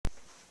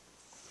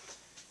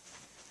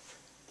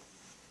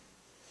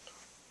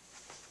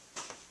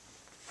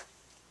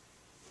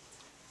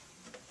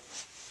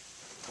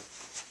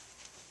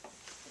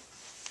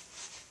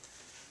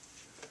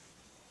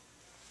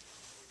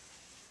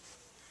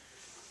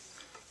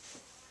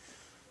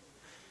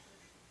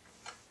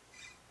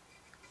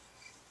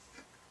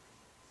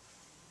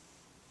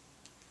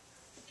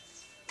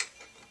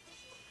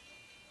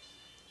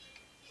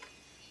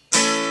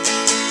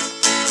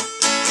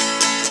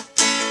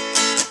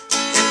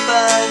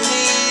I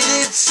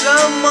needed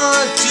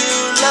someone to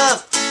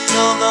love,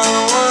 you're the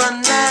one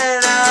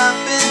that I've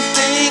been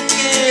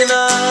thinking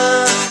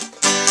of.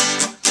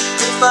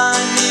 If I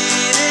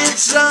needed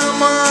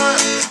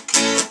someone,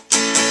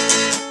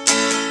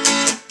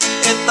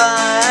 if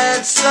I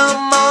had some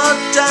more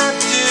time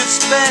to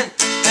spend,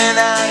 then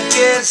I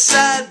guess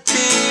I'd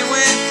be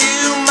with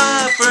you,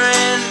 my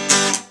friend.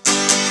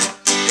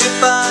 If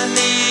I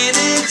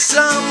needed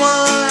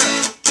someone,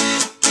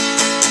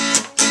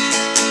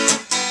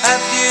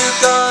 have you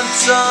gone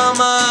some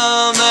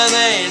other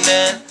day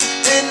then?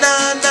 And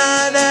I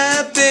not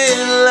have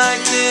been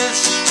like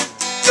this.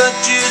 Can't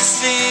you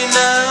see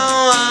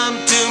now I'm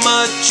too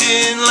much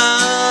in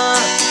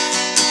love?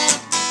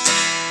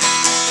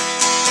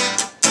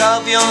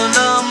 Drop your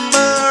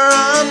number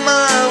on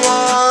my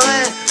wall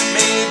and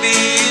maybe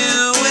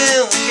you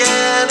will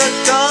get a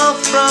call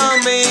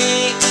from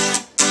me.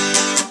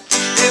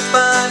 If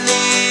I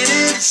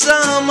needed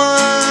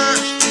someone,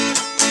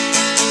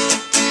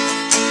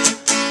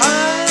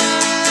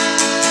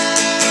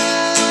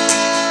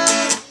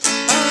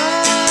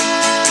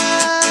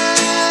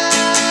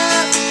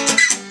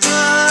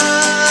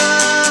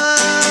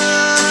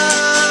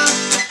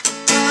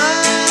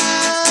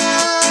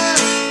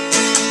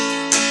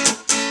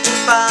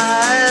 if I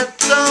had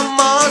some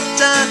more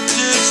time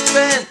to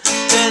spend,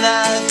 then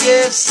I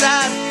guess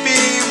I'd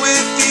be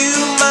with you,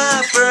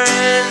 my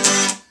friend.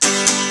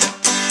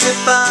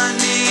 If I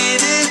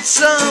needed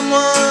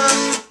someone,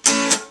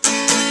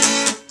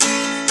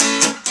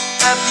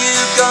 have you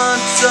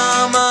gone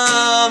some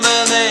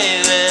other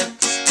day then?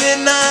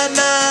 Did I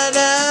not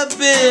have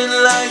been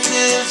like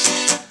this?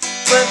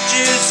 But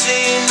you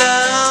see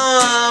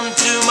now I'm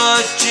too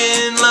much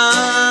in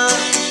love.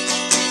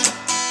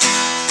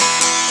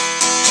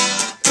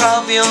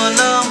 Drop your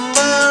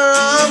number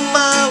on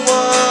my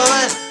wall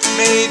and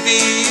maybe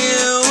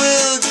you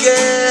will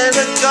get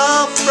a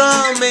call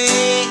from me.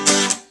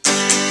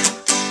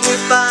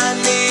 If I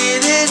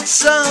needed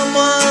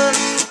someone,